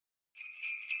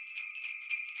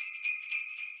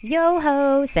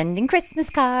Yo-ho, sending Christmas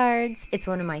cards. It's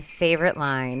one of my favorite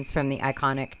lines from the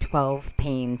iconic 12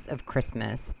 Pains of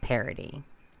Christmas parody.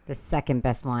 The second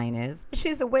best line is,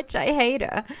 "She's a witch, I hate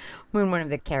her," when one of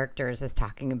the characters is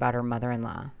talking about her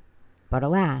mother-in-law. But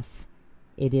alas,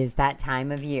 it is that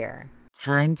time of year.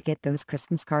 Time to get those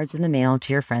Christmas cards in the mail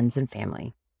to your friends and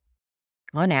family.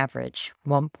 On average,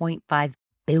 1.5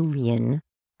 billion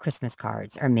Christmas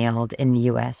cards are mailed in the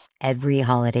U.S. every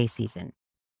holiday season.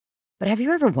 But have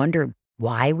you ever wondered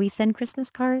why we send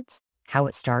Christmas cards, how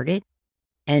it started,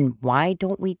 and why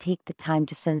don't we take the time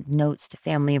to send notes to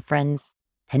family and friends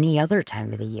any other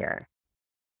time of the year?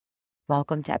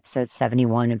 Welcome to episode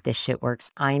 71 of This Shit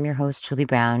Works. I am your host, Julie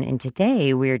Brown, and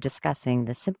today we are discussing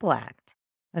the simple act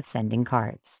of sending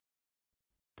cards.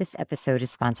 This episode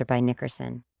is sponsored by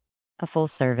Nickerson, a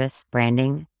full-service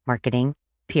branding, marketing,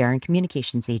 PR, and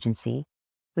communications agency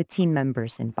with team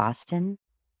members in Boston,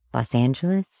 Los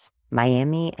Angeles,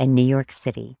 Miami, and New York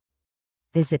City.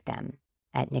 Visit them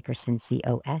at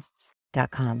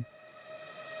nickersoncos.com.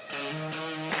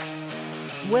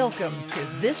 Welcome to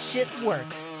This Shit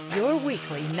Works, your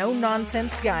weekly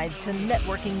no-nonsense guide to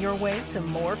networking your way to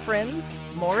more friends,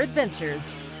 more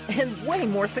adventures, and way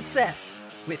more success.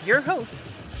 With your host,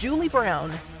 Julie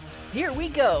Brown. Here we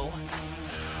go.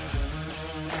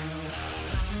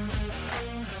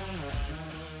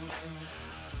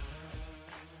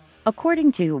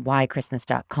 According to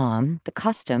whychristmas.com, the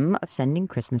custom of sending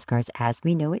Christmas cards as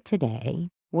we know it today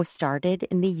was started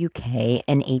in the UK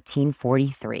in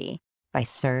 1843 by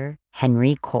Sir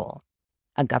Henry Cole,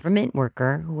 a government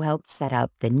worker who helped set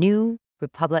up the New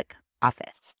Republic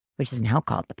Office, which is now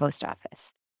called the Post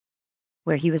Office,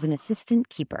 where he was an assistant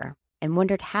keeper and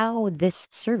wondered how this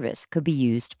service could be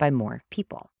used by more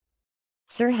people.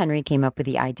 Sir Henry came up with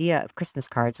the idea of Christmas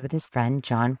cards with his friend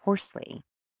John Horsley,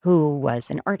 who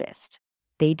was an artist.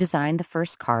 They designed the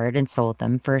first card and sold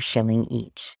them for $1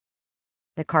 each.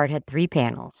 The card had 3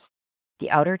 panels. The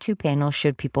outer 2 panels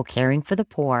showed people caring for the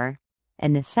poor,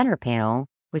 and the center panel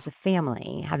was a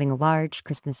family having a large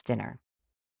Christmas dinner.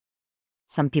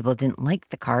 Some people didn't like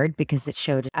the card because it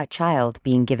showed a child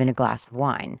being given a glass of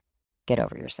wine. Get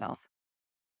over yourself.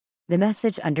 The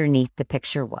message underneath the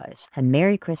picture was, "A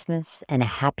Merry Christmas and a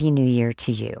Happy New Year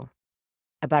to you."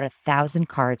 About 1,000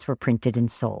 cards were printed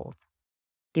and sold.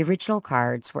 The original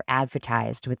cards were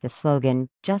advertised with the slogan,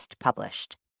 "Just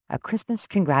published, a Christmas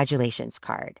congratulations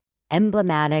card,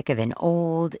 emblematic of an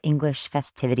old English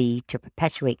festivity to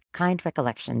perpetuate kind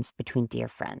recollections between dear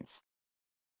friends."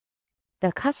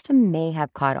 The custom may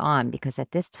have caught on because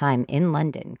at this time in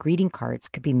London, greeting cards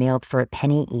could be mailed for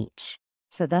 $0.01 each.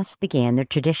 So thus began the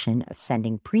tradition of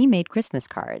sending pre-made Christmas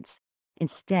cards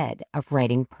instead of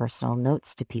writing personal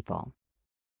notes to people.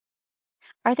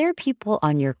 Are there people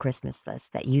on your Christmas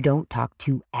list that you don't talk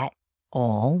to at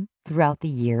all throughout the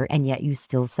year and yet you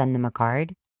still send them a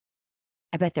card?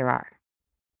 I bet there are.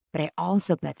 But I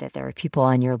also bet that there are people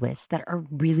on your list that are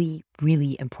really,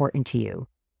 really important to you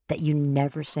that you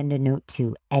never send a note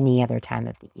to any other time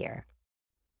of the year.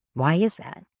 Why is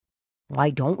that?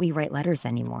 Why don't we write letters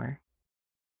anymore?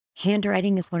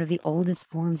 Handwriting is one of the oldest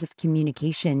forms of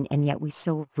communication, and yet we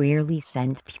so rarely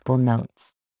send people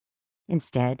notes.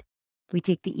 Instead, we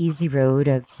take the easy road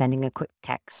of sending a quick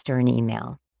text or an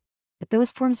email. But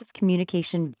those forms of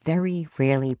communication very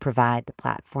rarely provide the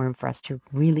platform for us to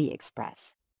really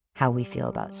express how we feel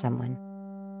about someone.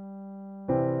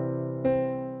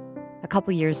 A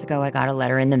couple years ago, I got a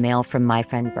letter in the mail from my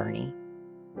friend Bernie.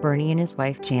 Bernie and his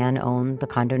wife Jan own the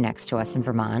condo next to us in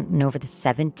Vermont, and over the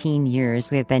 17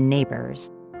 years we have been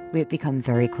neighbors, we have become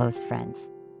very close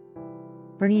friends.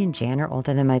 Bernie and Jan are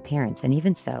older than my parents, and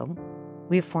even so,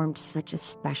 we have formed such a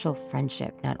special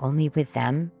friendship, not only with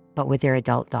them, but with their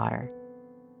adult daughter.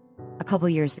 A couple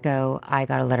years ago, I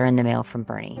got a letter in the mail from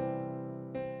Bernie.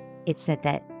 It said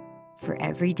that for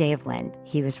every day of Lent,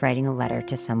 he was writing a letter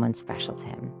to someone special to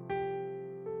him.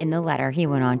 In the letter, he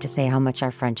went on to say how much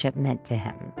our friendship meant to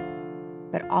him,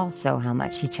 but also how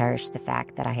much he cherished the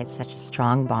fact that I had such a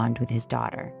strong bond with his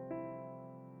daughter.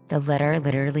 The letter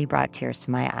literally brought tears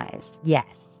to my eyes.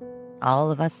 Yes,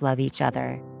 all of us love each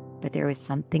other, but there was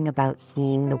something about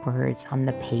seeing the words on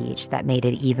the page that made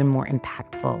it even more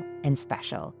impactful and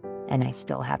special, and I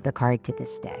still have the card to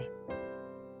this day.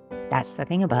 That's the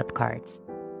thing about the cards.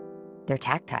 They're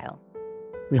tactile.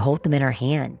 We hold them in our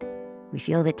hand. We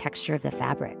feel the texture of the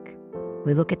fabric.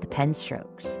 We look at the pen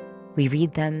strokes. We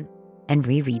read them and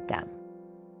reread them.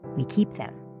 We keep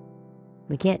them.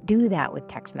 We can't do that with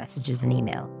text messages and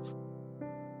emails.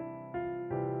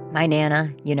 My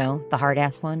Nana, the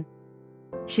hard-ass one,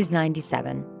 she's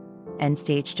 97.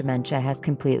 End-stage dementia has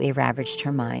completely ravaged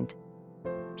her mind.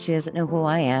 She doesn't know who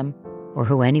I am, or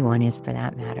who anyone is for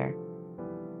that matter.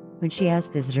 When she has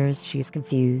visitors, she is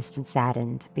confused and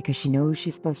saddened because she knows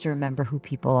she's supposed to remember who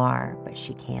people are, but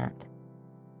she can't.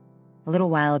 A little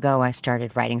while ago, I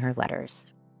started writing her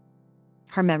letters.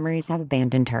 Her memories have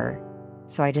abandoned her,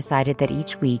 so I decided that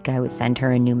each week I would send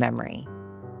her a new memory.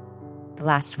 The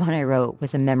last one I wrote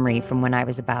was a memory from when I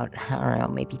was about, I don't know,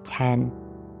 maybe 10.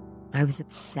 I was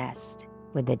obsessed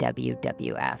with the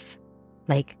WWF.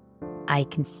 Like, I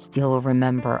can still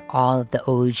remember all of the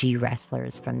OG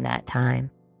wrestlers from that time.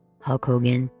 Hulk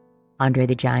Hogan, Andre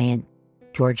the Giant,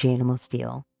 George Animal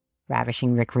Steel,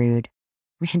 Ravishing Rick Rude,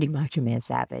 Randy Macho Man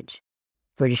Savage,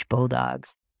 British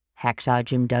Bulldogs, Hacksaw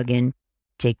Jim Duggan,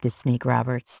 Jake the Snake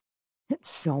Roberts, and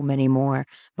so many more.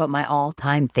 But my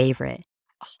all-time favorite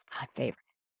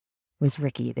was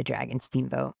Ricky the Dragon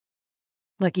Steamboat.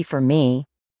 Lucky for me,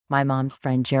 my mom's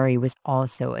friend Jerry was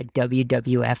also a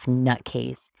WWF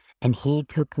nutcase, and he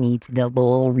took me to the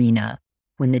Lowell Arena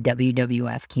when the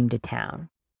WWF came to town.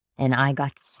 And I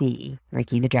got to see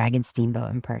Ricky the Dragon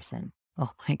Steamboat in person.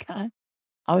 Oh my God,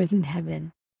 I was in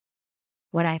heaven.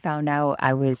 When I found out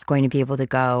I was going to be able to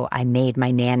go, I made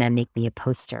my Nana make me a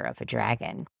poster of a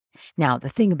dragon. Now, the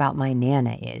thing about my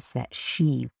Nana is that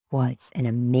she was an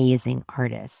amazing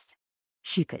artist.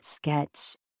 She could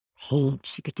sketch, paint,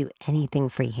 she could do anything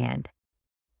freehand.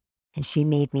 And she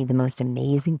made me the most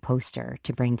amazing poster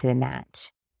to bring to the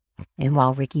match. And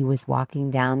while Ricky was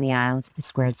walking down the aisle to the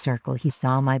squared circle, he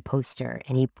saw my poster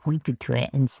and he pointed to it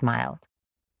and smiled.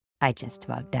 I just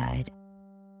about died.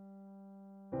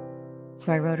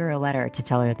 So I wrote her a letter to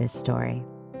tell her this story.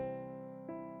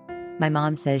 My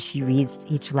mom says she reads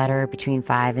each letter between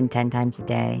 5 and 10 times a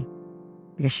day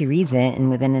because she reads it and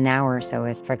within an hour or so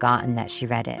has forgotten that she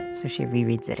read it, so she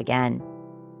rereads it again.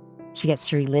 She gets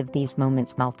to relive these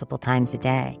moments multiple times a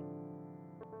day.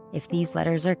 If these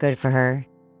letters are good for her,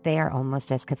 they are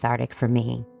almost as cathartic for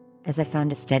me, as I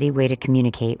found a steady way to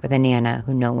communicate with a Nana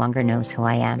who no longer knows who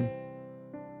I am.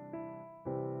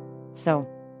 So,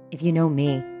 if you know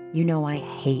me, you know I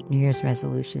hate New Year's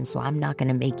resolutions, so I'm not going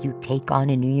to make you take on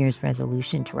a New Year's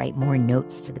resolution to write more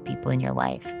notes to the people in your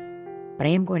life. But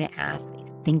I am going to ask that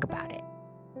you think about it.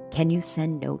 Can you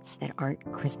send notes that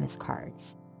aren't Christmas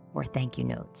cards or thank you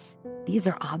notes? These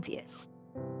are obvious.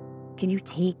 Can you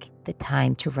take the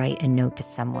time to write a note to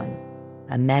someone,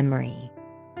 a memory,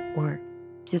 or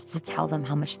just to tell them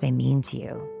how much they mean to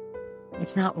you?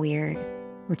 It's not weird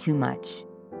or too much,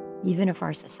 even if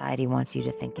our society wants you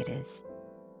to think it is.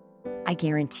 I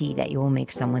guarantee that you will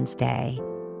make someone's day,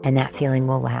 and that feeling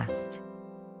will last.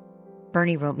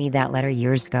 Bernie wrote me that letter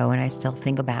years ago, and I still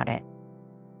think about it.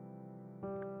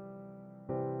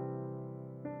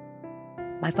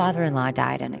 My father-in-law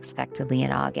died unexpectedly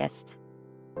in August.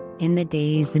 In the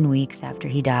days and weeks after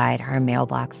he died, our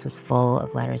mailbox was full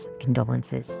of letters of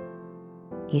condolences.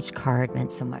 Each card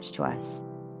meant so much to us.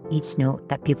 Each note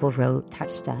that people wrote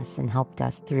touched us and helped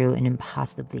us through an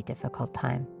impossibly difficult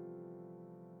time.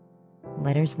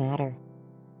 Letters matter.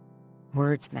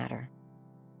 Words matter.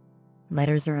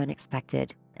 Letters are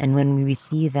unexpected, and when we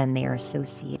receive them, they are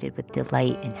associated with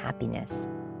delight and happiness.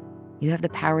 You have the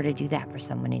power to do that for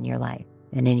someone in your life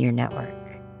and in your network.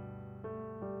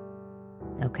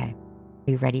 Okay,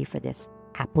 are you ready for this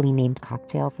aptly named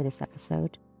cocktail for this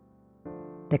episode?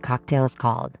 The cocktail is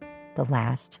called the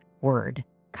Last Word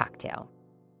Cocktail.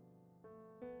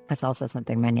 That's also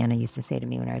something my Nana used to say to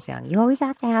me when I was young. You always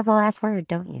have to have the last word,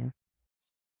 don't you?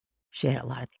 She had a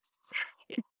lot of things to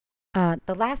say.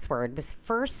 The last word was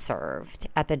first served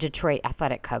at the Detroit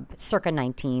Athletic Club circa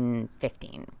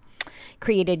 1915,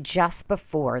 created just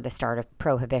before the start of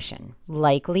Prohibition,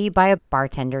 likely by a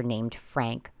bartender named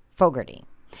Frank Fogarty.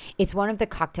 It's one of the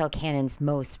cocktail canon's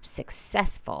most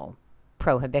successful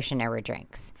Prohibition-era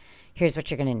drinks. Here's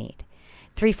what you're going to need.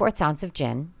 3/4 ounce of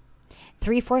gin,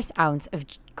 3/4 ounce of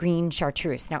green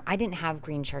chartreuse. Now, I didn't have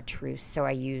green chartreuse, so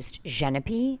I used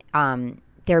Genepi.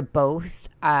 They're both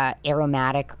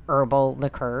aromatic herbal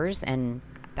liqueurs, and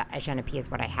Genepi is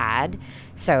what I had,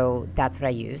 so that's what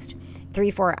I used.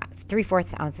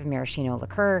 3/4 ounce of maraschino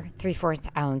liqueur, 3/4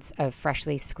 ounce of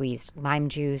freshly squeezed lime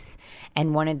juice,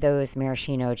 and one of those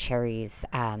maraschino cherries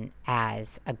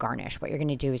as a garnish. What you're going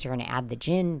to do is you're going to add the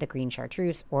gin, the green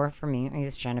chartreuse, or for me, I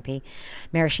use Genepi,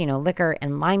 maraschino liquor,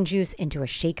 and lime juice into a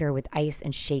shaker with ice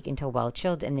and shake until well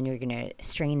chilled, and then you're going to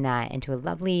strain that into a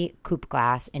lovely coupe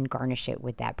glass and garnish it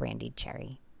with that brandied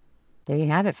cherry. There you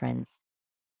have it, friends.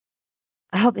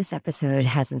 I hope this episode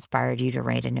has inspired you to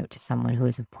write a note to someone who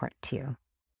is important to you.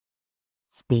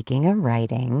 Speaking of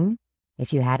writing,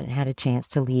 if you hadn't had a chance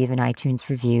to leave an iTunes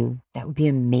review, that would be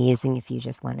amazing if you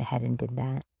just went ahead and did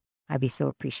that. I'd be so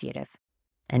appreciative.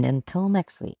 And until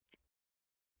next week,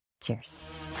 cheers.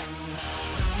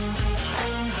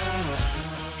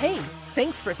 Hey,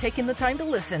 thanks for taking the time to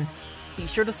listen. Be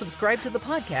sure to subscribe to the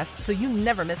podcast so you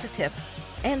never miss a tip.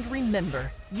 And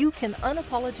remember, you can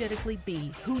unapologetically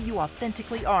be who you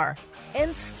authentically are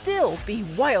and still be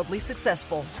wildly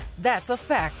successful. That's a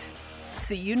fact.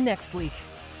 See you next week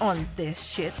on This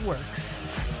Shit Works.